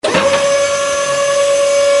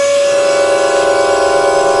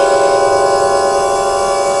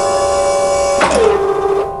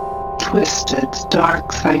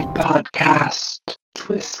Darkside Podcast.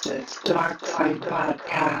 Twisted Darkside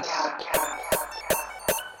Podcast.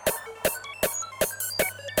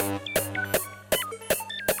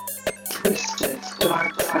 Twisted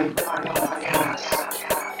Darkside Podcast.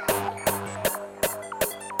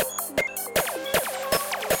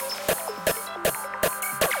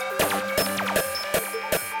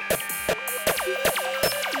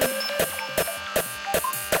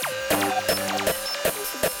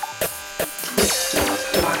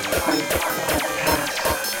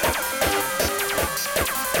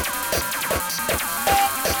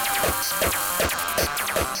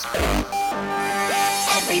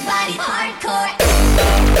 Everybody hardcore.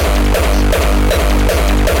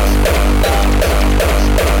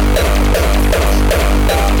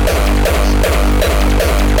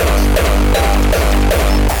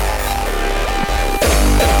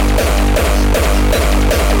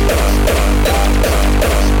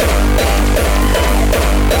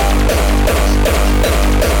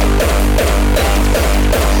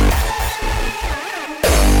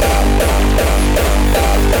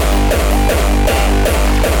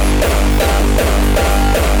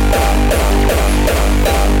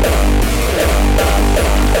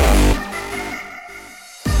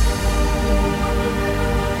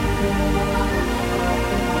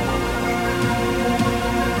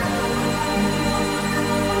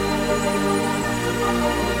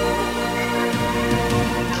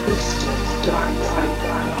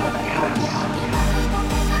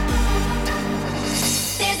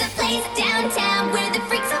 There's a place downtown where the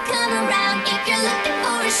freaks will come around. If you're looking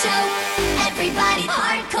for a show, everybody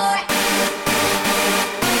hardcore.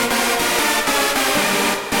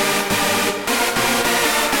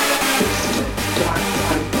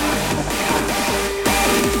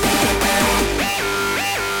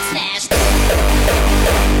 Smash.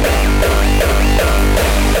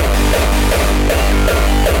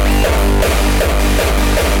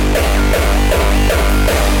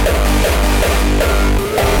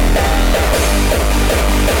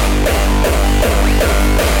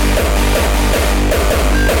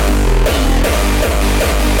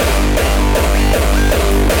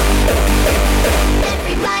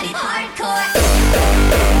 Everybody hardcore.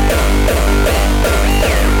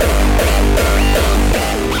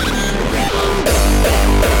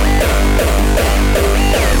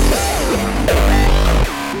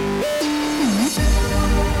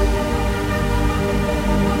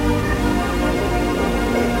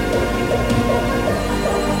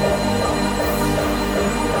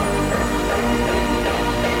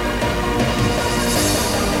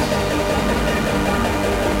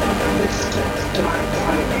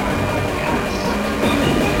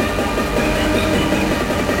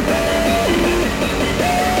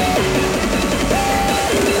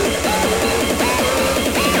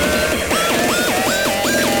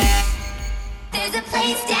 There's a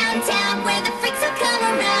place downtown where the freaks will come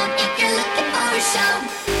around. If you're looking for a show,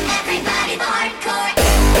 everybody hardcore.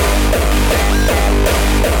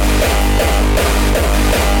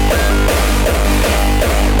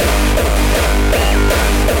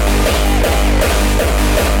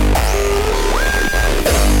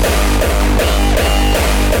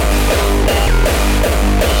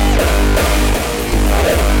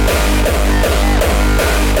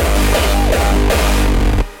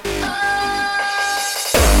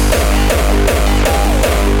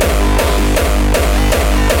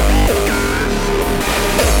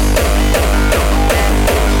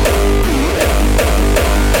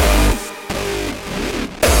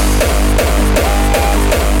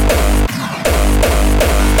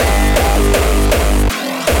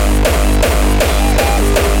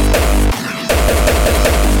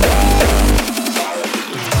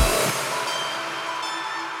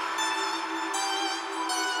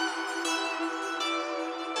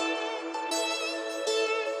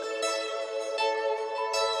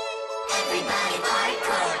 Everybody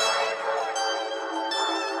hardcore.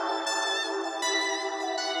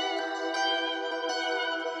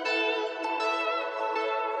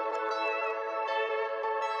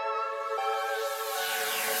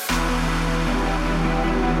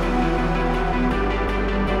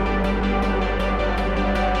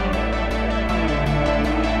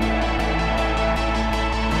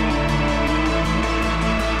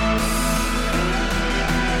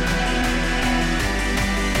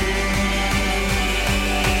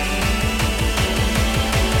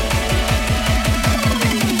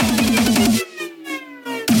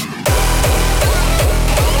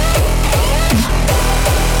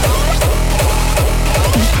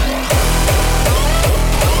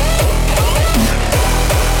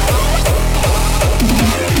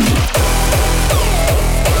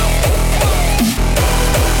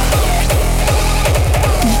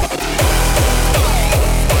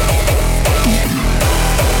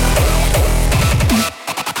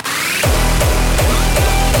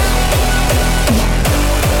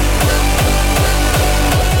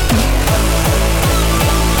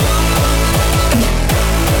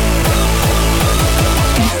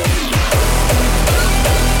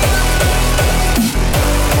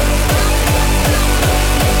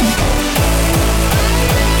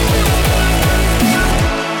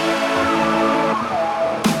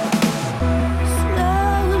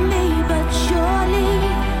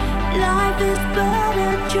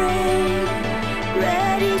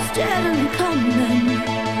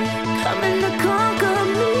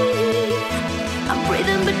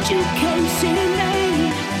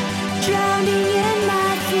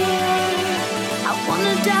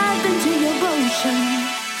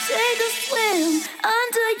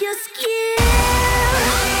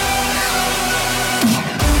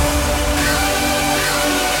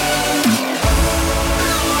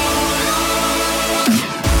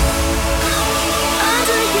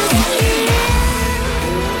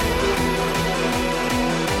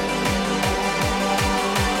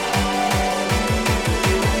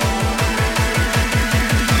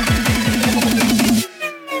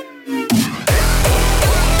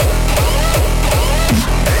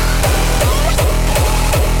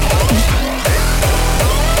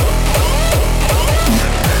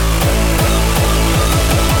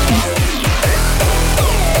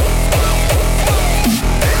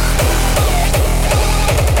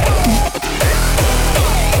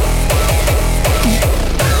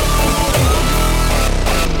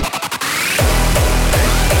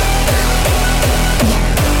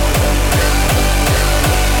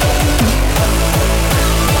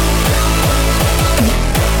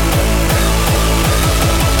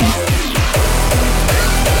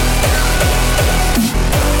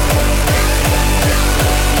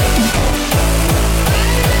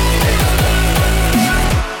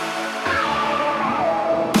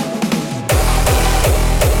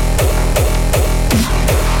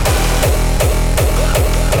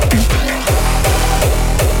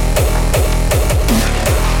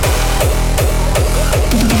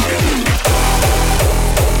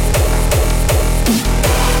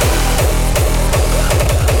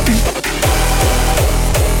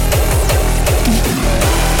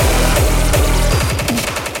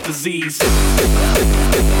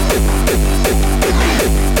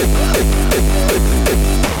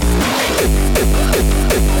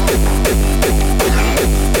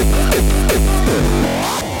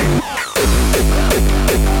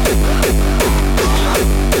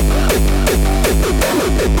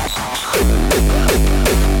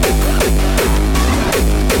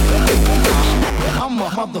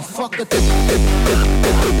 motherfucker.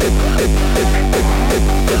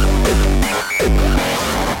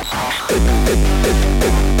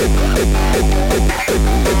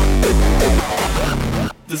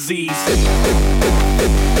 Disease.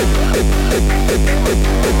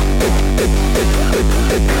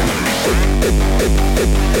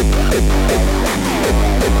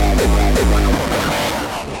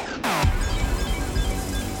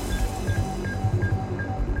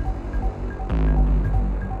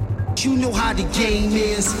 You know how the game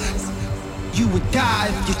is. You would die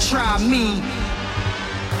if you try me.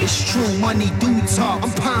 It's true, money do talk.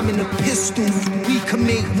 I'm palming a pistol. We can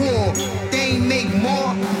make war. They ain't make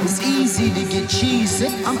more. It's easy to get cheesy.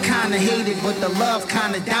 I'm kinda hated, but the love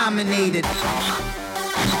kinda dominated.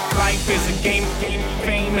 Life is a game,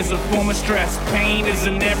 fame is a form of stress. Pain is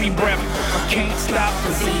in every breath. I can't stop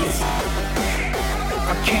disease.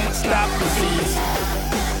 I can't stop disease.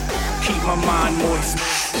 Keep my mind moist.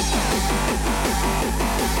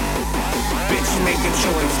 Bitch, make a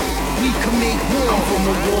choice. We can make war. I'm from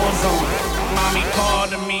a war zone. Mommy called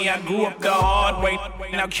to me, I grew up the hard way.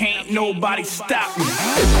 Now can't nobody stop me.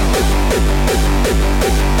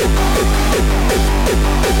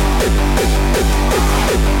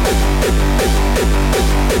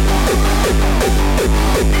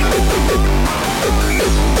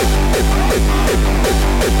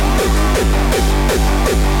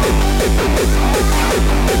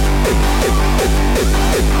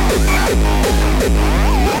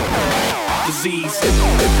 Disease.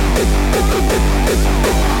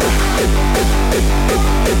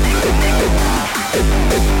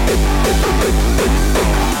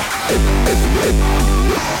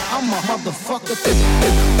 I'm a motherfucker.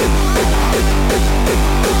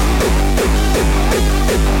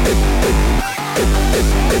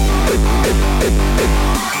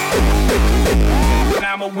 And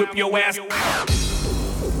I'ma whip your ass.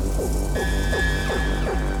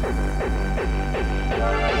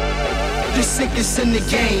 The sickest in the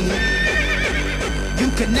game. You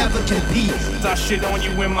can never compete. I shit on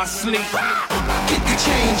you in my sleep. Get the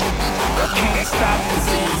change. Can't stop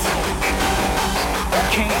disease.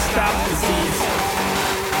 Can't stop disease.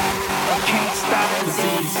 Can't stop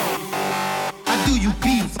disease. I do you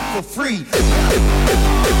beef for free.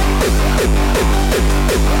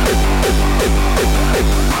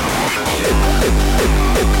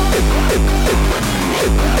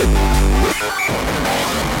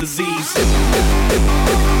 Disease.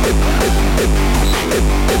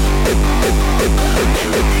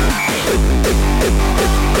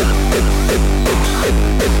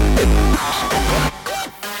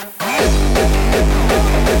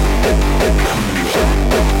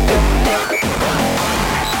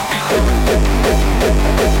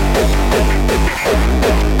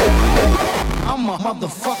 I'm a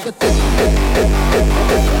motherfucker.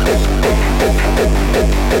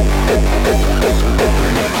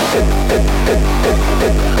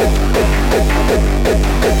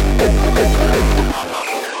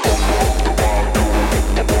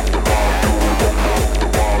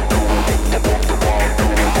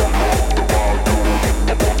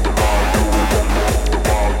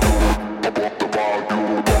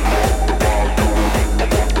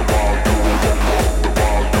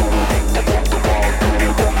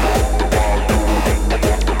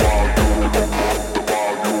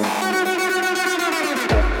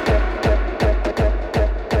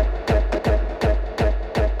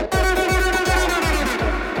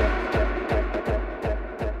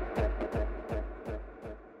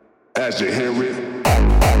 As you hear it,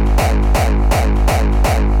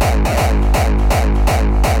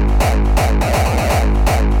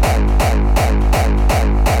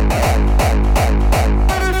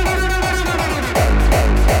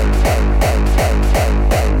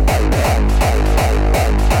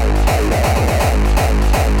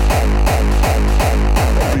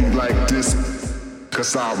 be like this,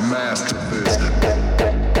 'cause I'll master this.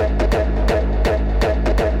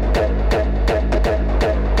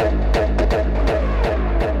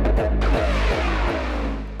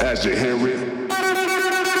 As you hear it,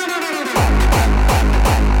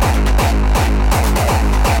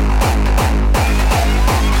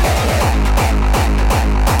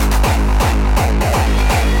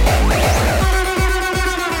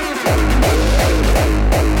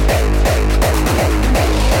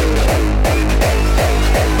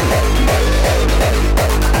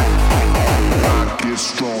 I get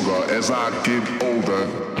stronger as I get older.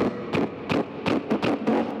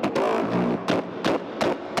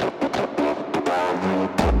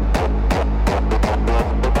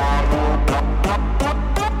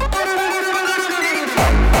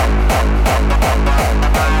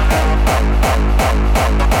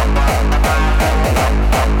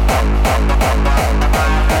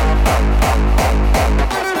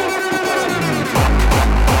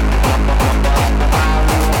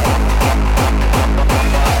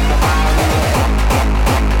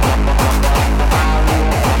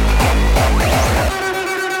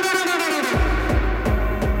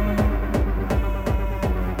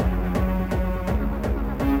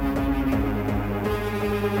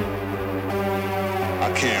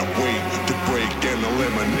 can't wait to break and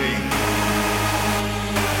eliminate.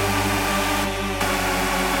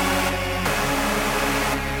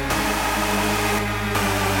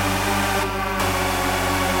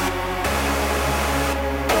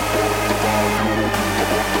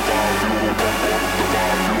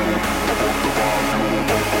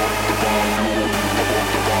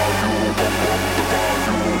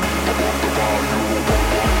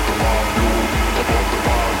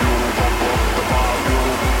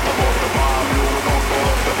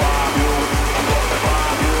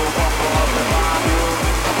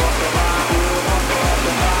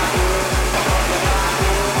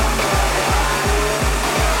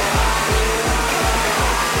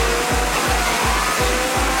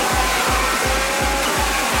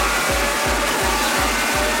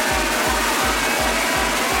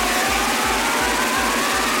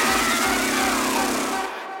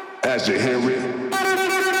 As you hear it,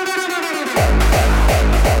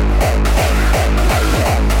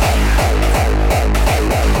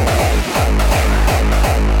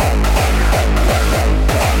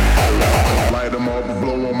 light them up,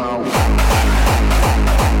 blow them out.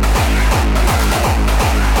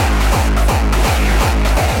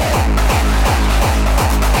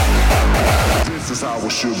 This is how it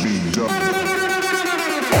should be done.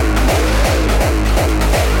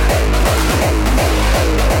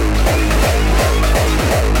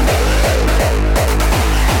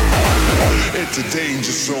 It's a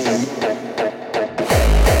danger zone.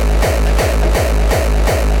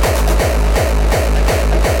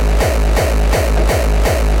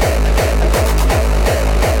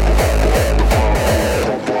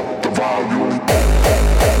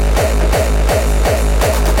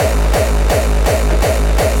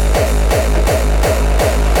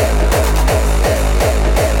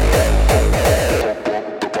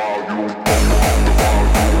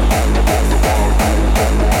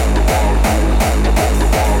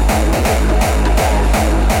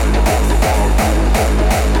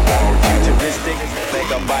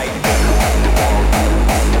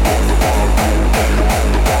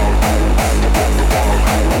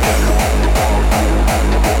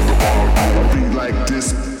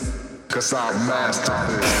 Cause I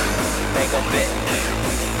mastered this. Take a bit,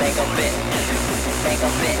 take a bit, take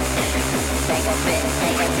a bit, take a bit,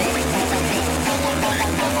 take a bit, take a bit.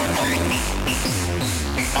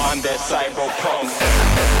 I'm that cyberpunk.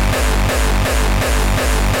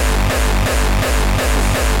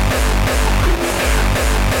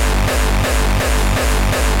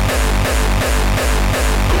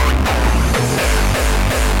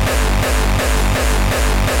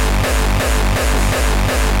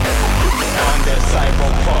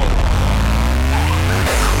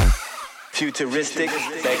 Futuristic,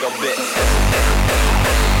 take a bit.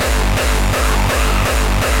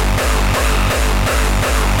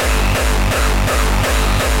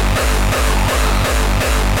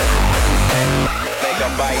 Take a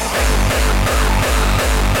bite.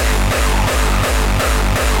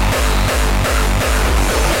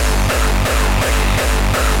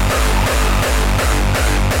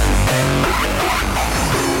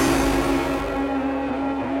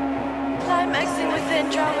 Climaxing within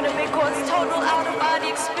Andromeda records total out-of-body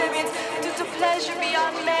experience due to pleasure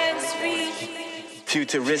beyond man's reach.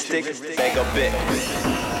 Futuristic, take a bit.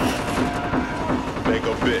 Take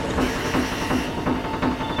a bit.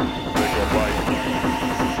 Take a bite.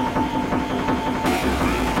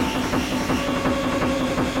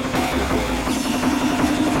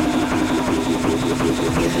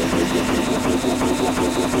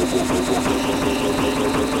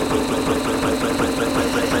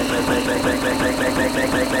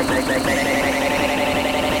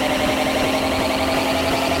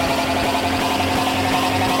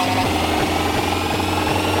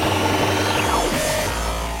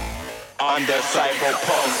 Under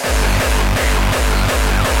cyberpunk.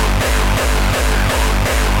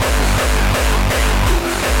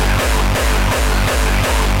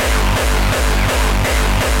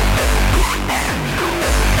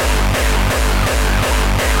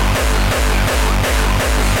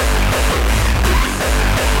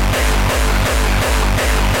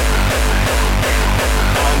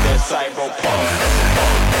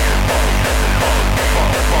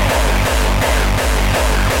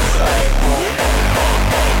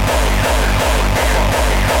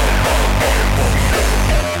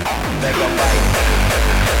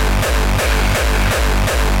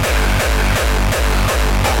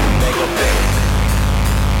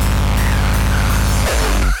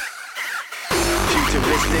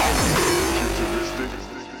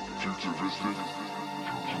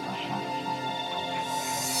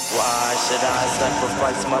 Why should I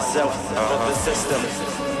sacrifice myself for the system?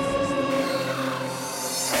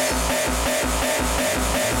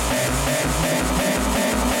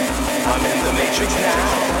 I'm in the matrix now.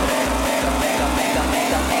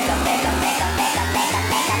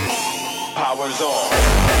 Power's on.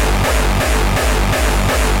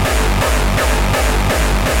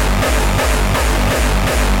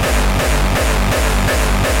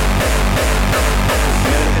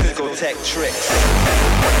 Metaphysical tech tricks.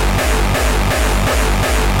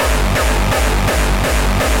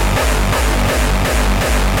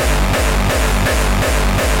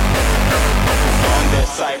 On that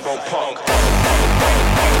cyberpunk.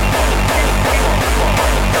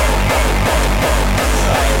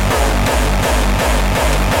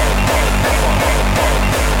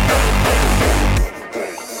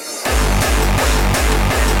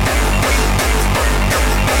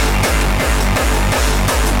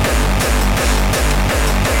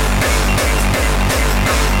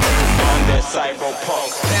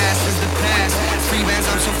 Cyberpunk. Past is the past. Freelance,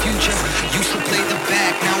 I'm so future. Used to play the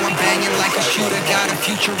back. Now I'm banging like a shooter. Got a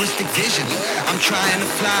futuristic vision. I'm trying to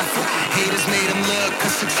fly. Haters made them look.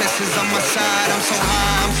 Cause success is on my side. I'm so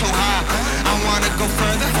high, I'm so high. I wanna go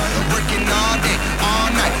further. Working all day,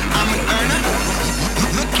 all night. I'm an earner.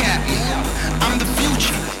 Look at me. I'm the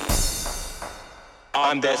future.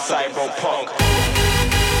 I'm that cyberpunk.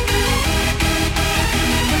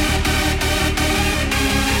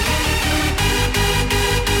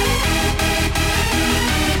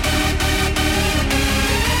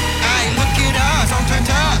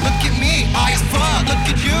 Look at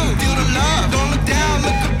me, high as fuck. Look at you, feel the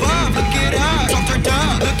love. Don't look down, look above. Look at us, I'm turned up.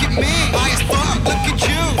 Look at me, high as fuck. Look at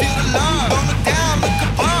you, feel the love. Don't look down, look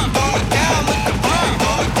above. Don't look down, look above.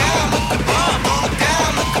 Don't look down, look above. Don't look down,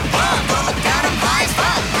 look above. Don't look down, I'm high as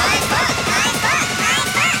fuck. High as fuck, high as fuck,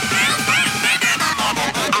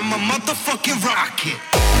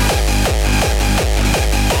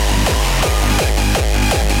 high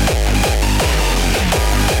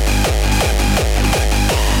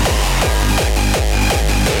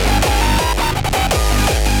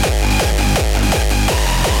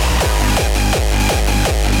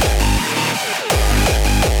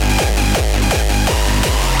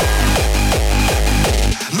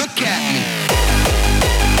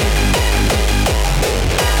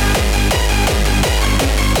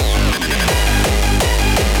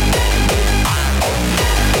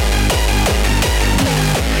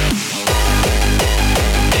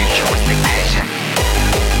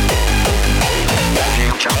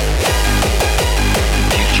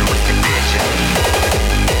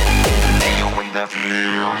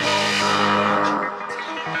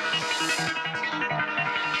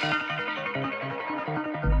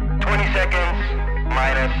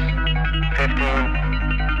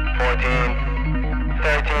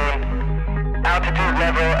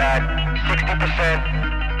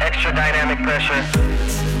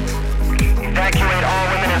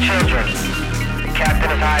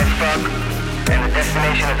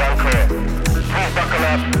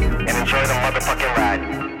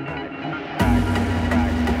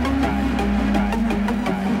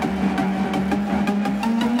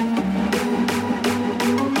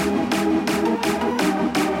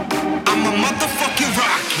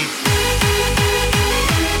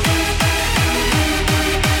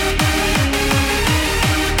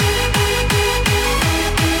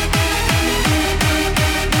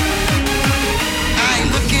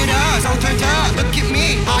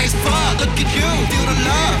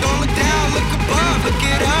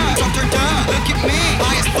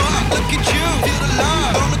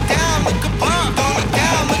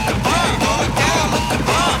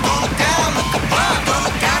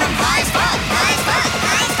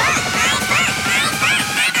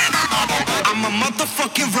I'm a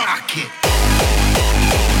motherfucking rocket.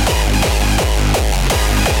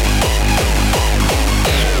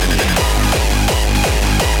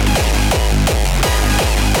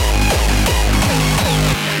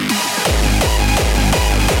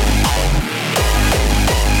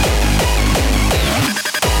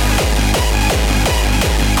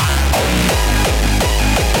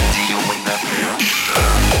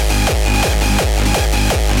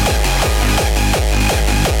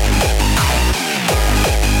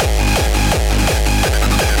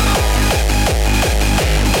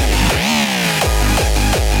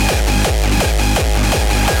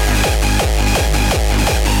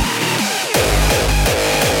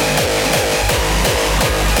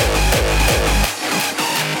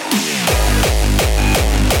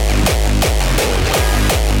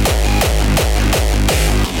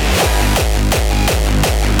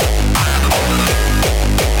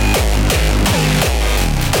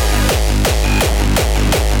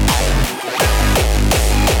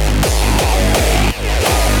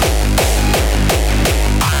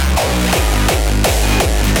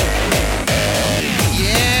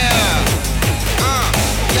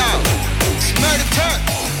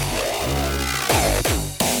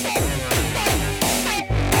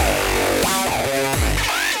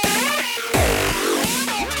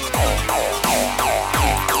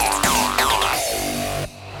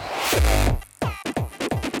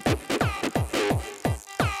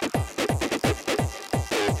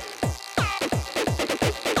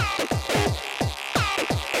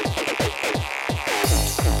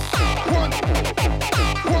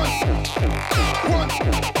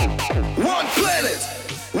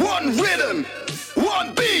 one rhythm,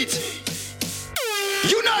 one beat,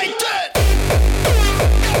 united.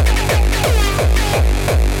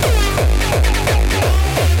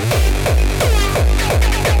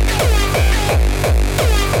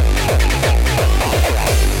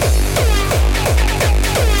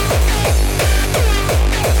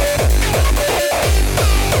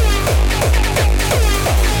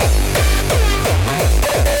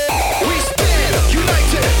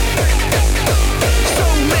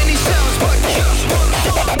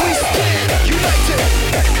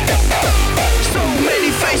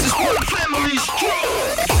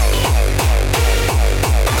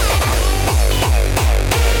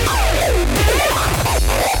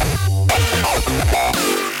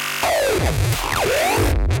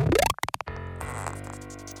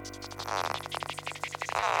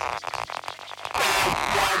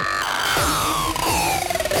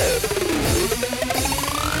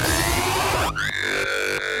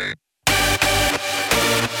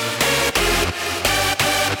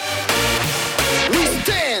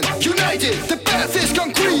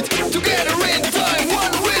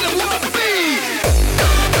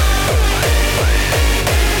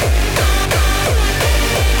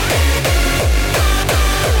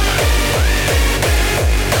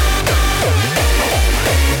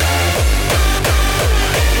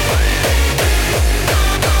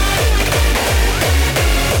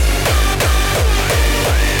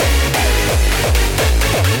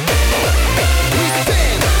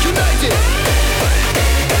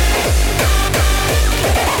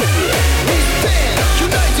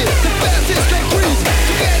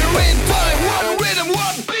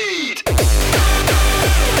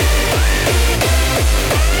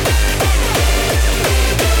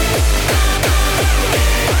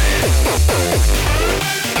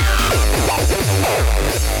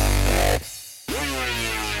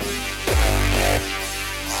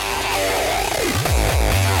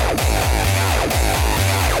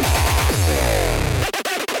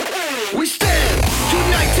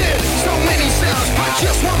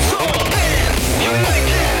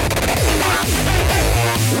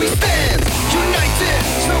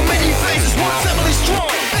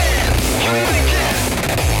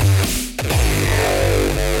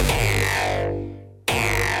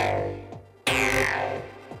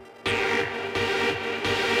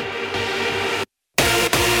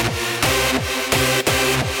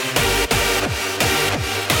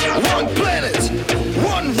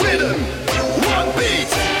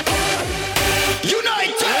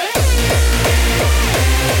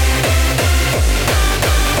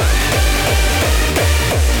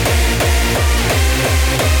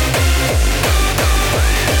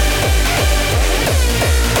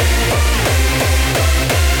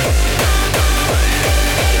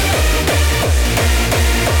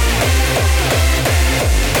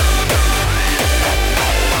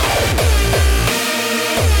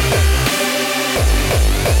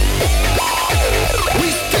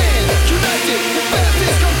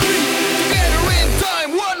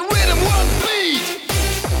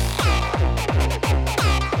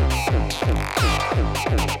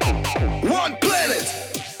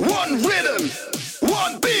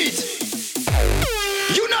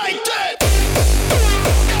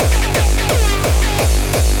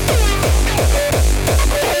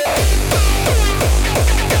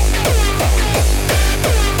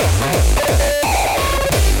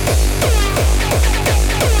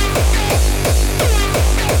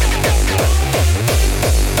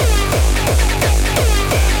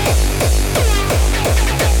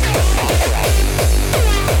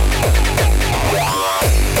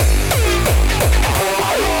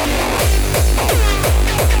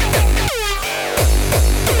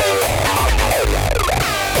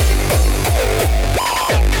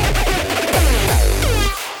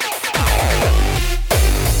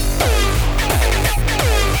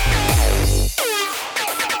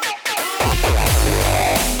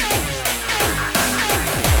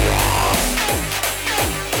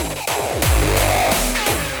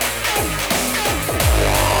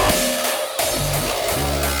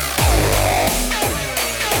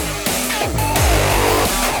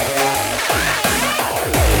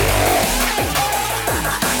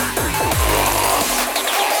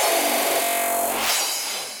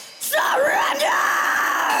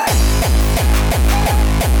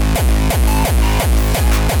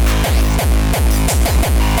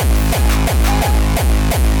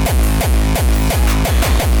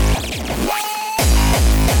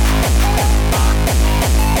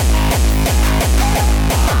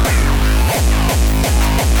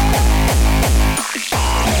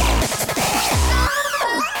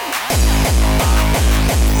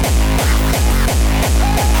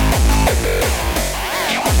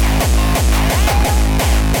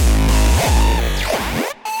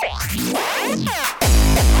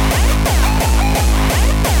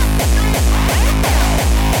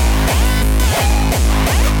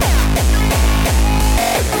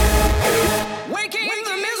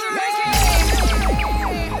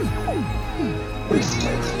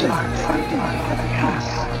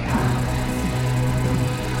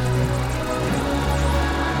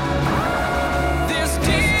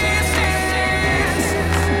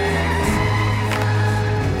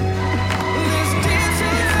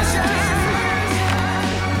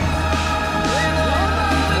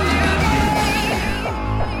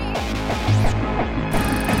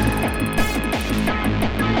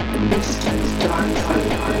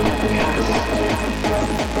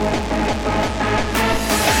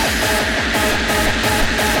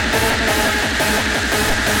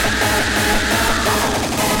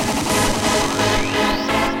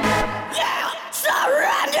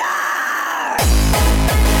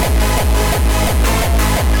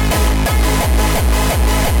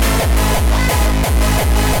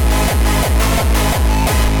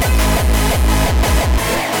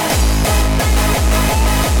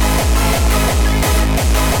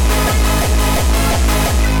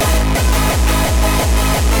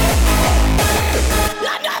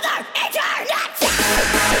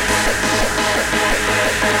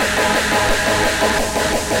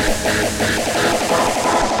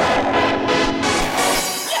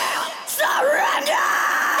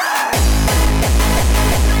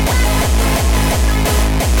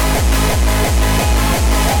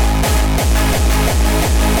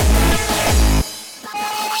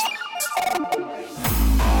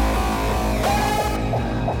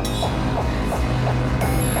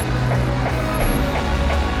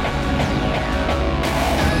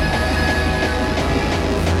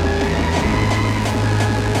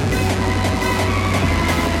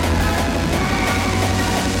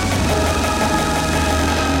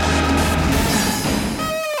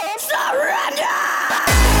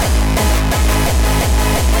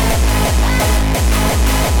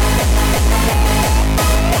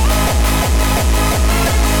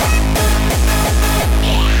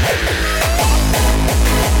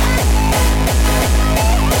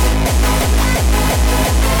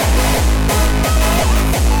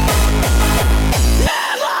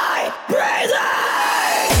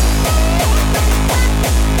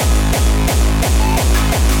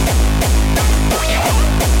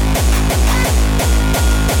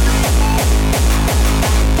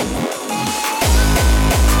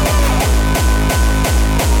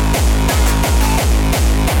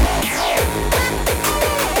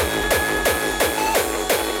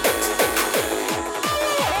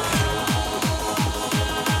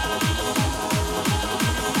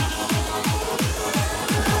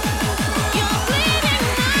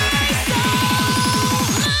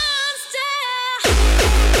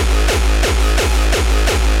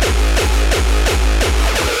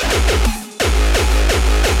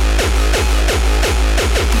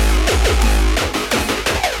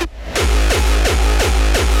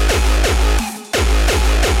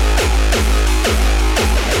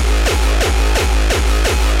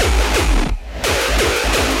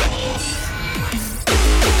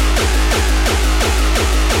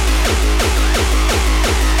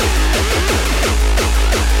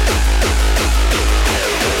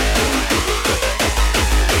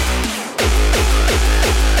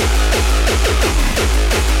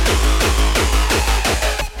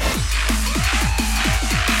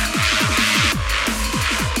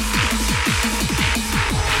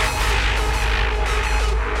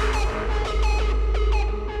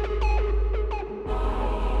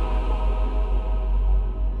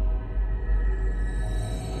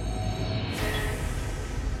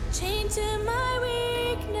 into my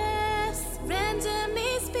weakness, render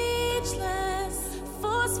me speechless,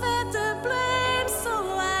 force-fed the blame, so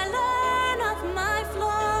I learn of my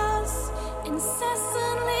flaws,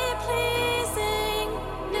 incessantly pleasing,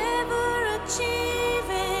 never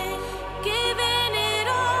achieving, giving it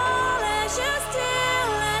all as you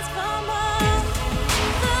still ask for more.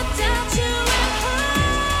 The doubt you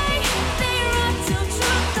employ, they rot till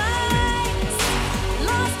truth dies,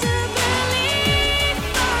 lost to believe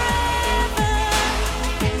forever.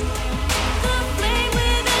 The flame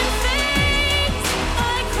within fades, I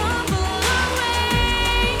crumble away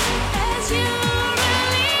as you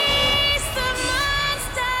release the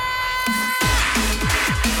monster.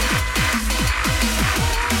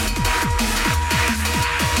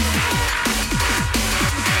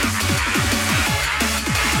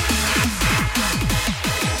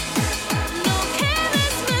 No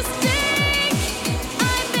careless mistake,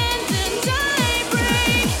 I bend and I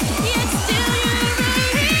break, yet still you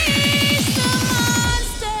release the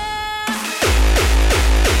monster.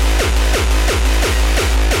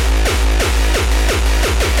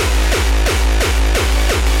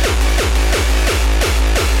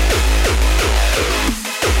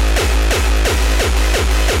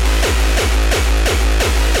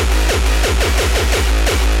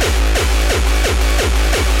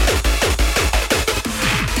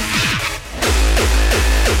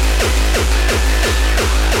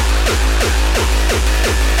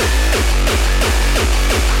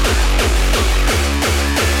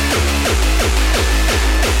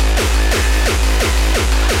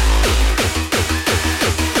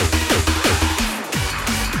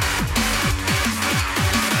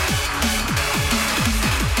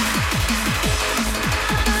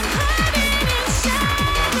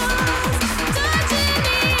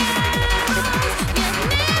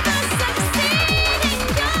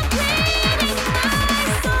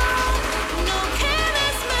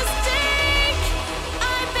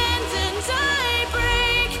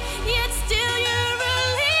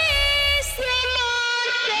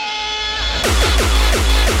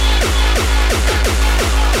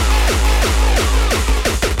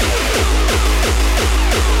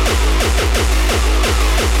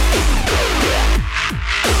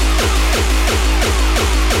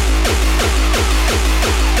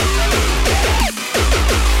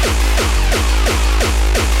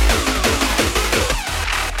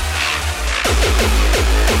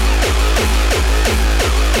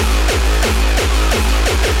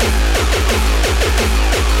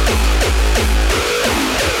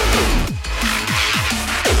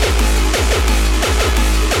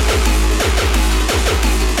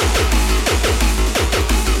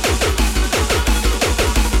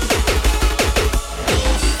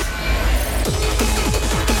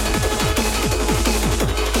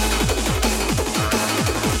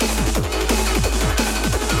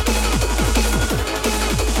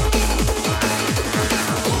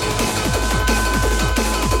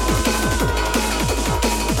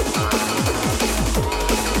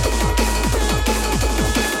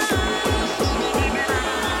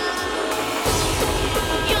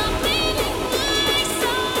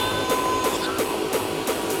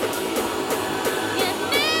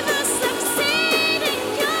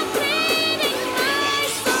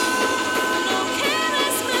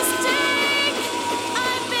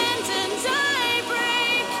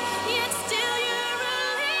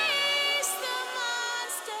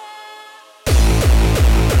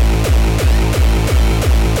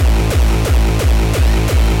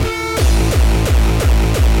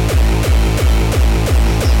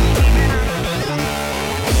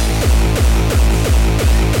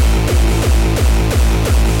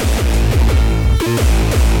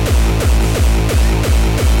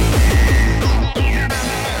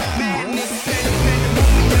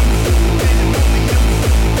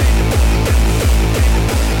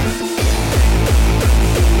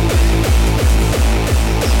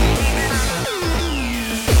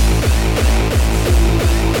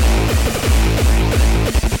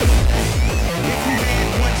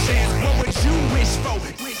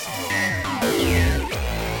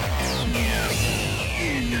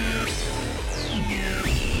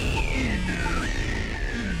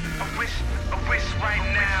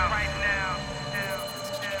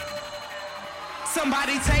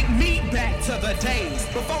 Somebody take me back to the days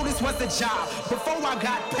before this was a job, before I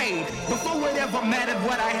got paid, before it ever mattered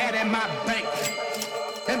what I had in my bank.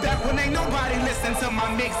 And back when ain't nobody listened to my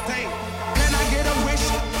mixtape. Can I get a wish?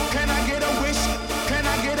 Can I get a wish? Can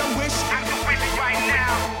I get a wish? I can wish it right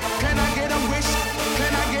now. Can I get a wish?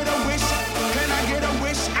 Can I get a wish? Can I get a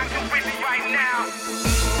wish? I can wish it right now.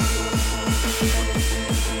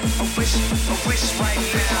 A wish right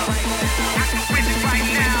now.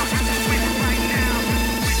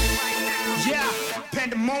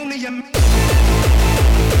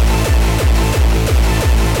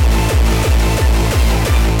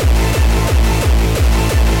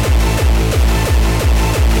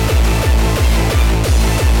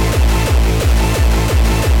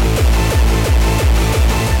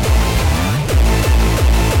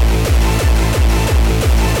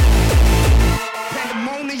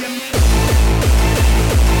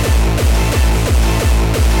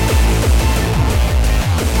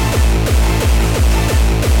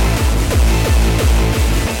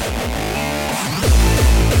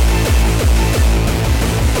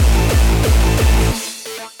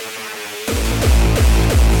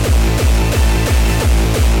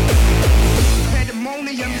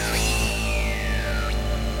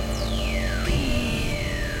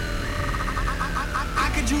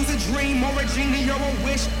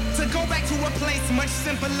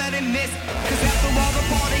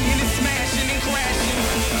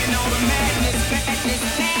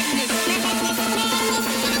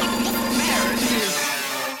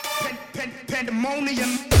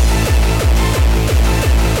 pandemonium.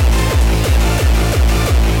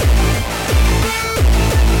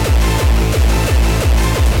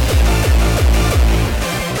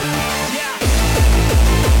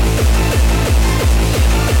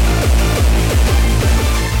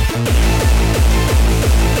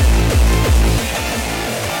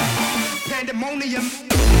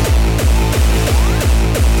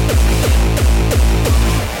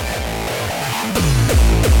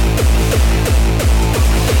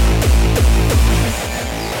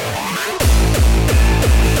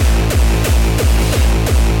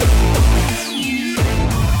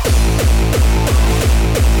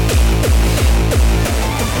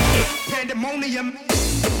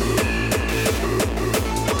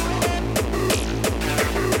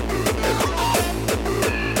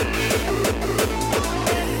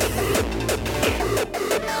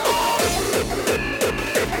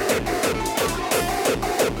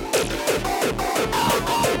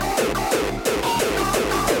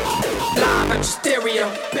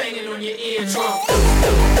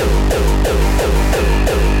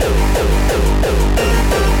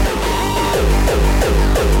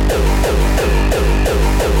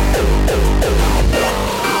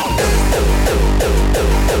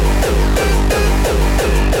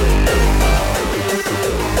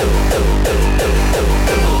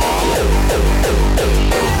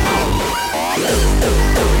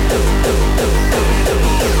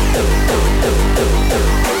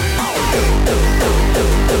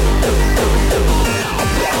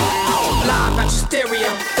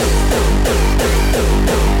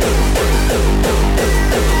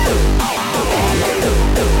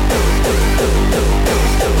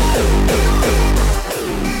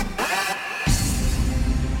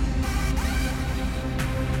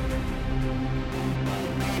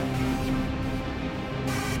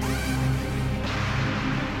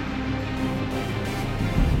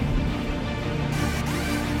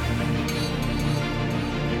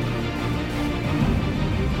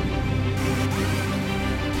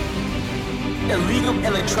 Illegal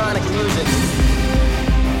electronic music.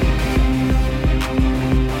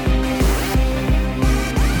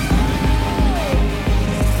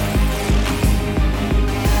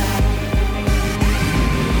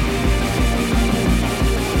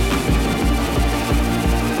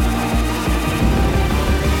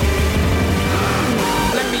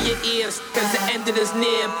 Lend me your ears, cause the end of this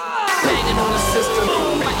near. Banging on the system,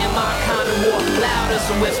 fighting my kind of war. Loud as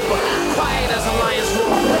a whisper, quiet as a lion's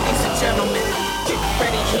roar. Ladies and gentlemen, get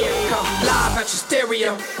ready, here it come. Live at your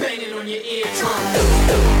stereo, banging on your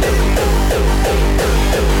eardrum.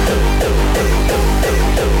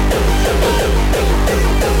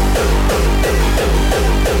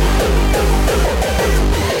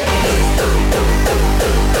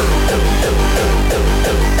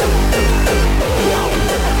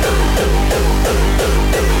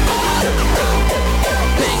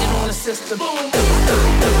 Banging on the system.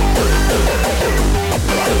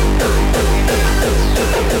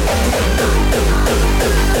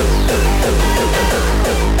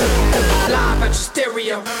 Live at your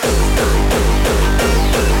stereo.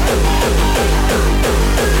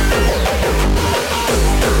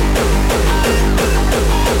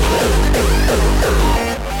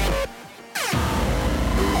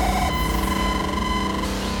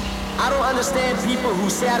 I don't understand people who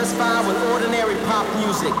satisfy with ordinary pop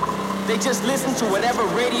music. They just listen to whatever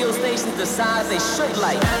radio station decides they should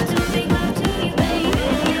like.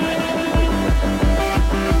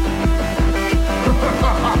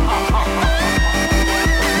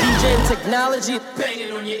 DJ technology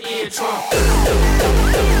Banging on your eardrum.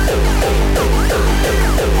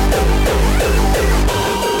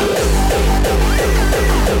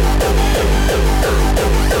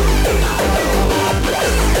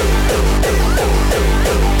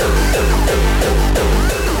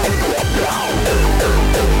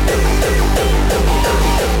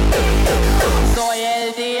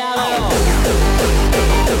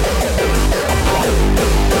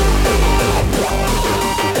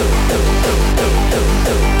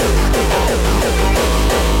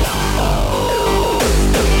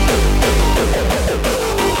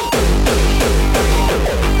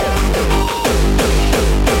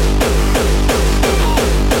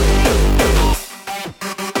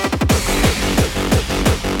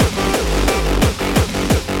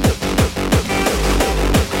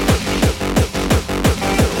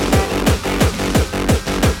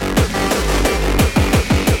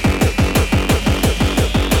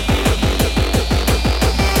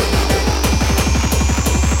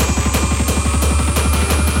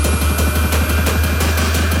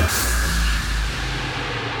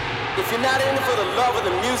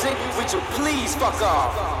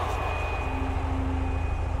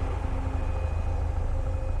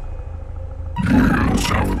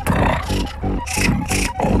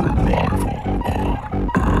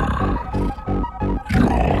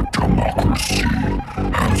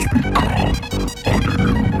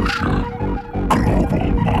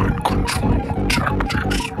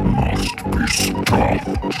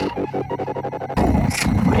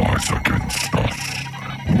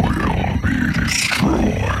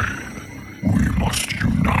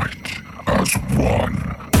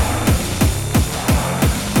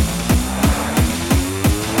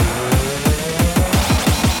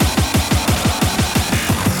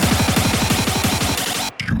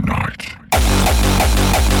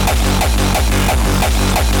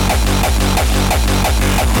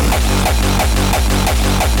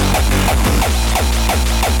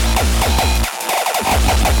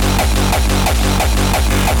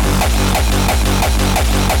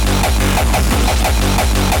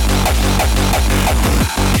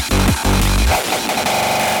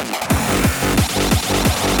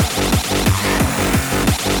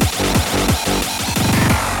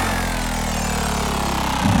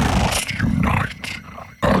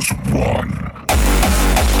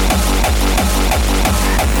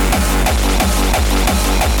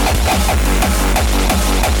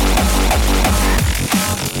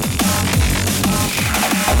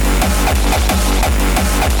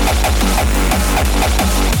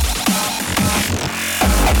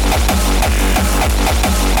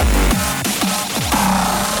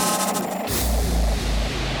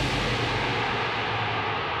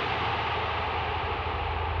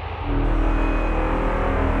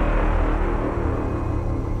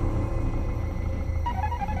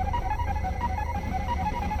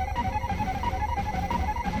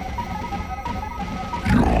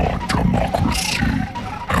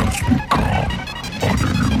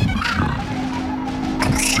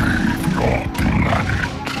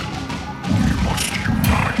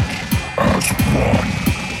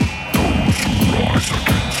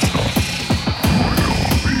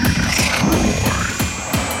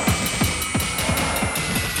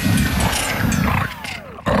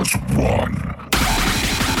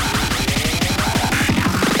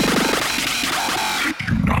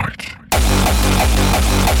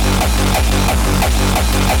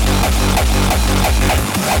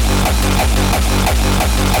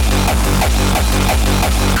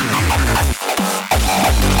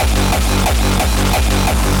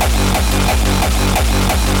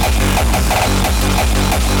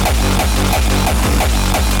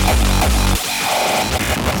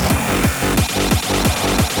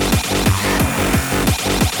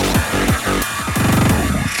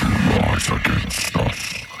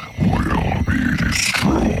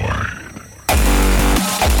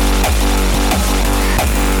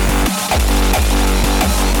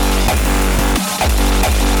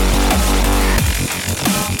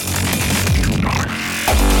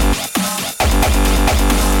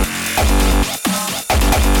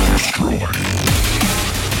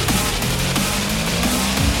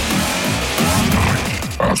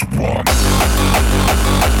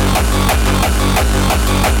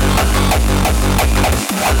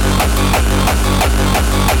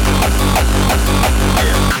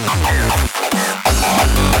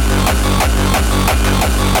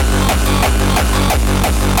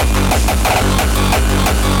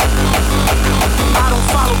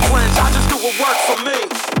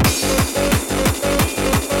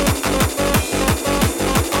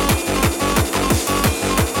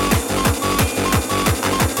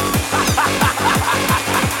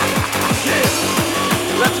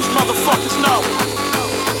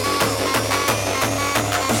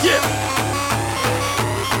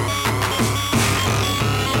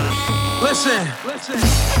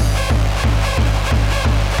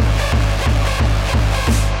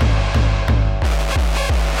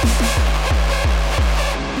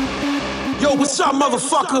 Yo, what's up,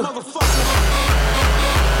 motherfucker?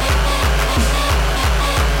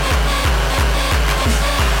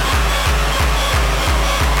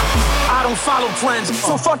 I don't follow trends,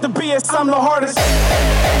 so fuck the BS, I'm the hardest.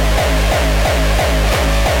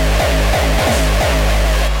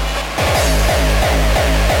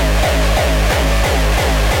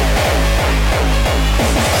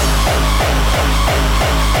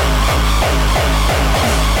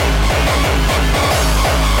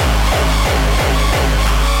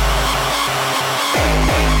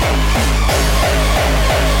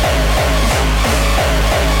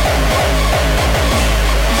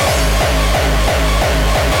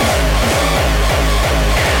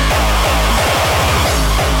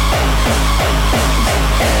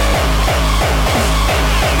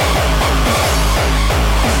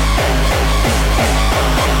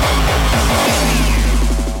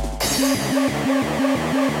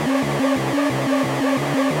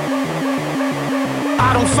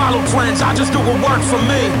 follow plans, I just do what works for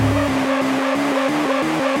me.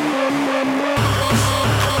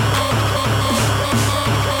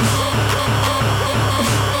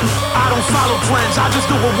 I don't follow plans, I just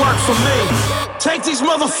do what works for me. Take these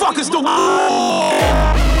motherfuckers to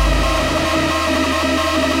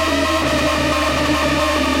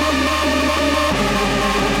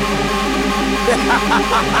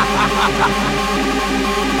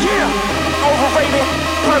Yeah, overrated,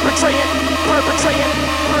 perpetrating.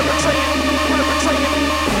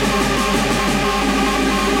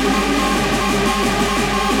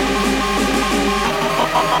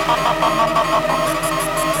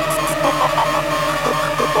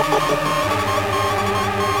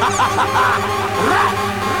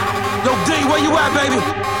 Yo, D, where you at, baby?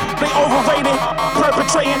 They overrated,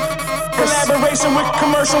 perpetrating. Collaboration with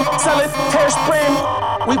commercial, selling hairspray.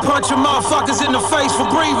 We punching motherfuckers in the face for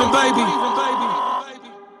breathing, baby.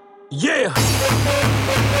 Yeah.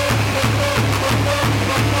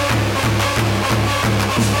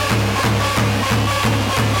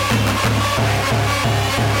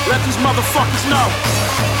 Let these motherfuckers know.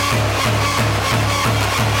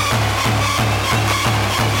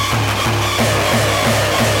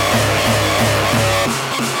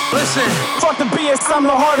 Listen, fuck the BS, I'm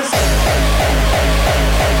the hardest.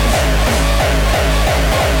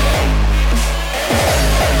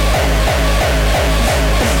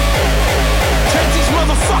 Take these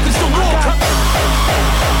motherfuckers to war.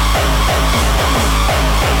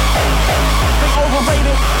 They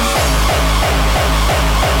overrated.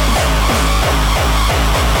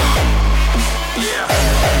 Yeah.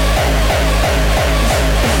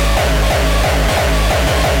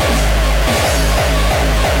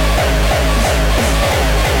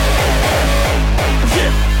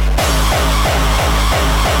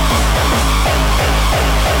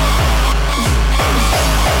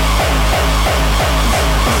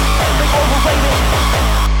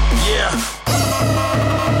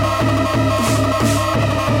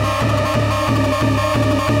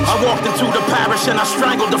 I walked into the parish and I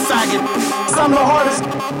strangled the faggot. I'm the hardest.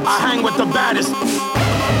 I hang with the baddest.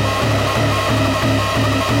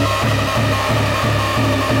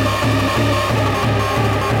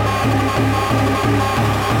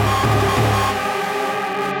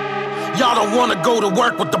 Y'all don't wanna go to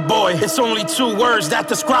work with the boy. It's only 2 words that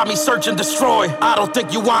describe me: search and destroy. I don't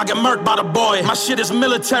think you wanna get murked by the boy. My shit is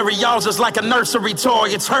military, y'all's is like a nursery toy.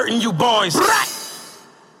 It's hurting you boys.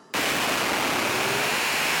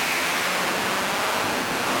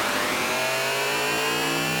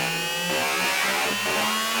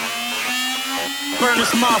 Burn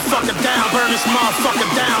this motherfucker down, burn this motherfucker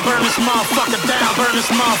down, burn this motherfucker down, burn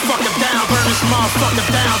this motherfucker down, burn this motherfucker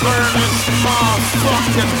down, burn this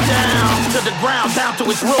motherfucker down to the ground, down to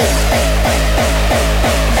its roots.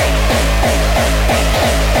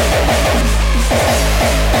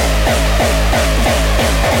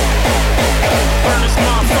 Burn this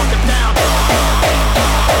motherfucker down.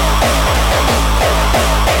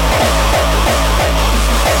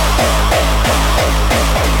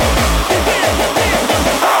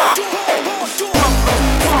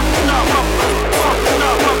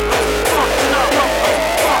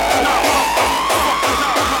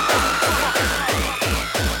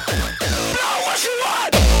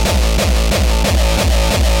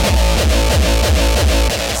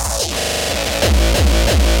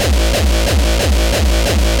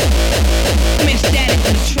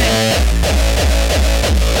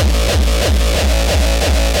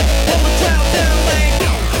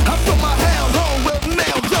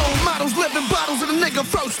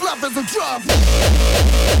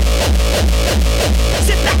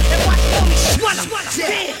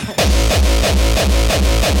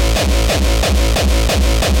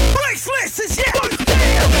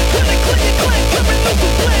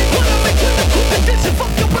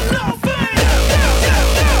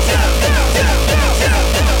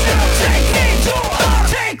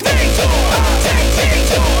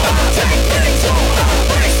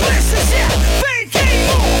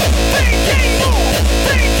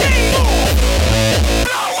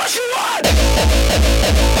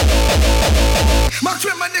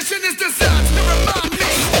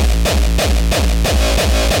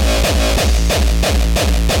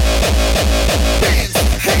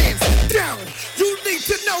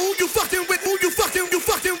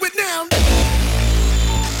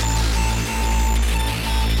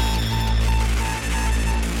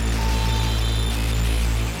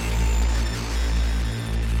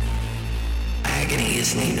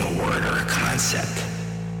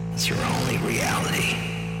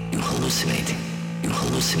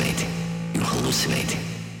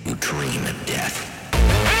 You dream of death.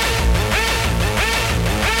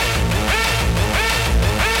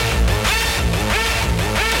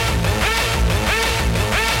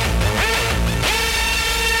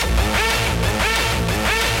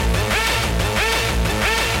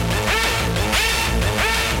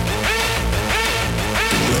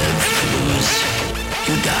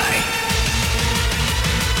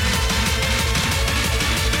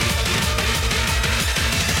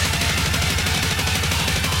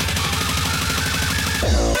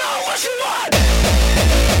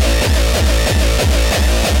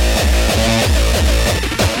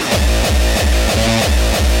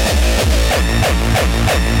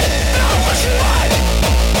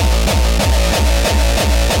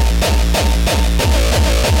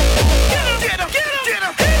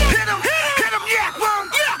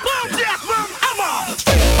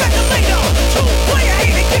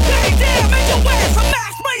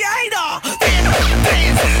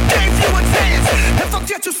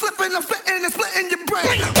 flipping, I'm flitting and splitting your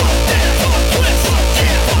brain.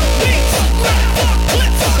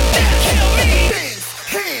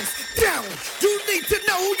 Hands down. You need to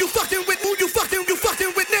know who you fucking with, who you fucking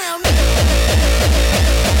with now.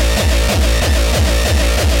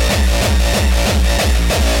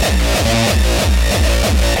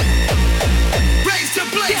 Raise your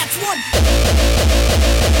blade. That's one.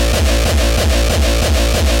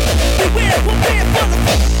 Beware, for the.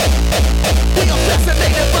 We are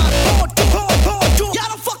fascinated by hard. Y'all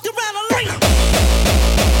done fucked around a lot.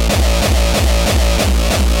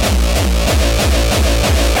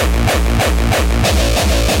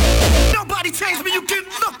 Nobody changed me, you can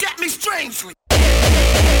look at me strangely.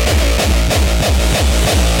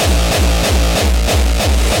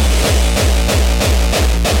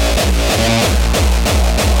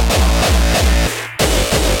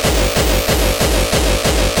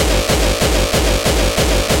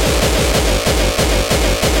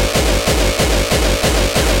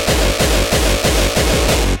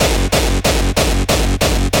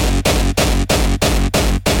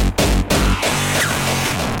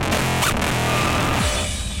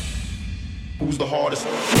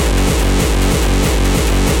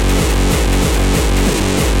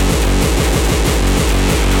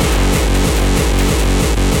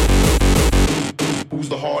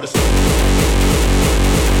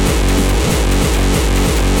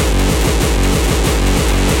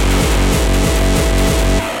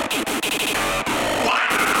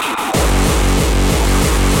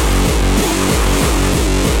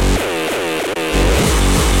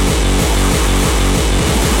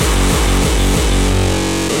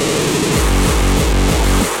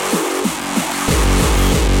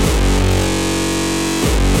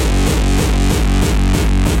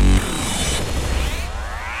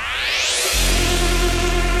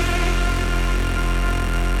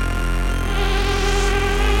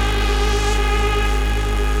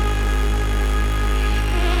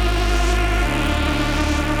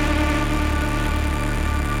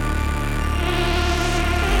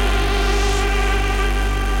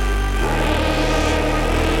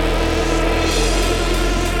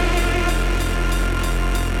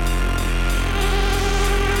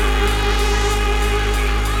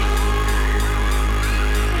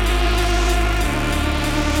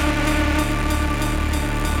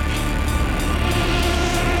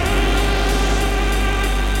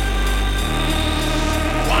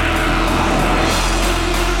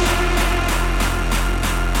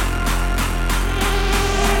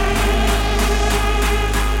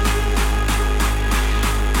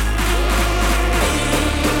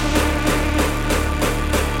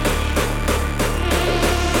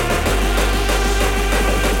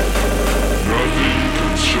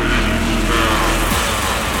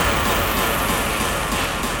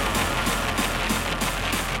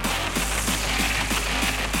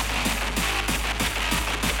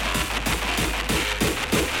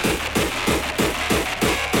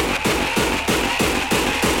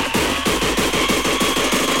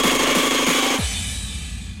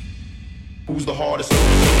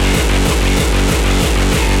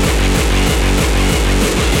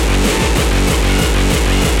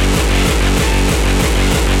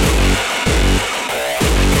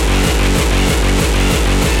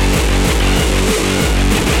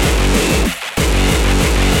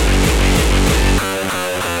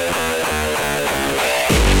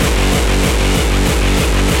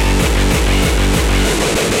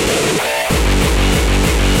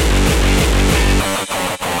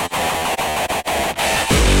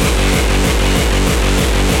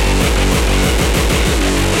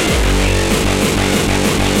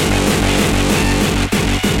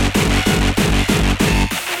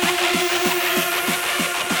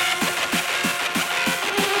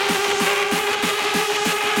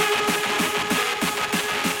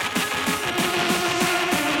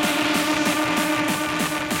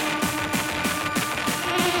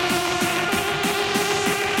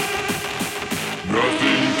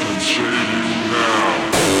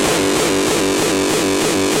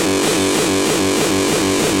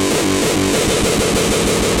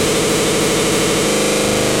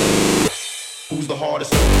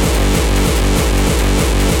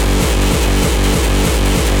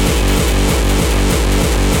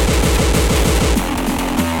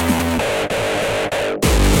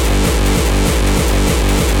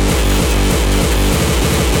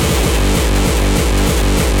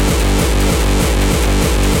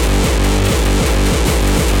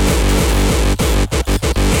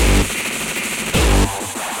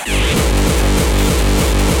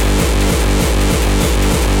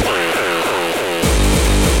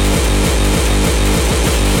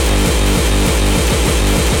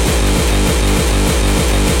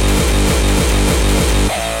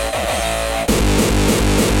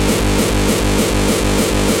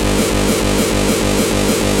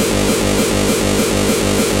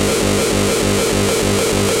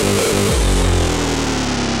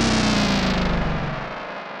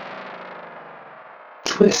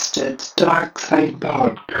 Twisted Darkside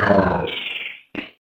Podcast.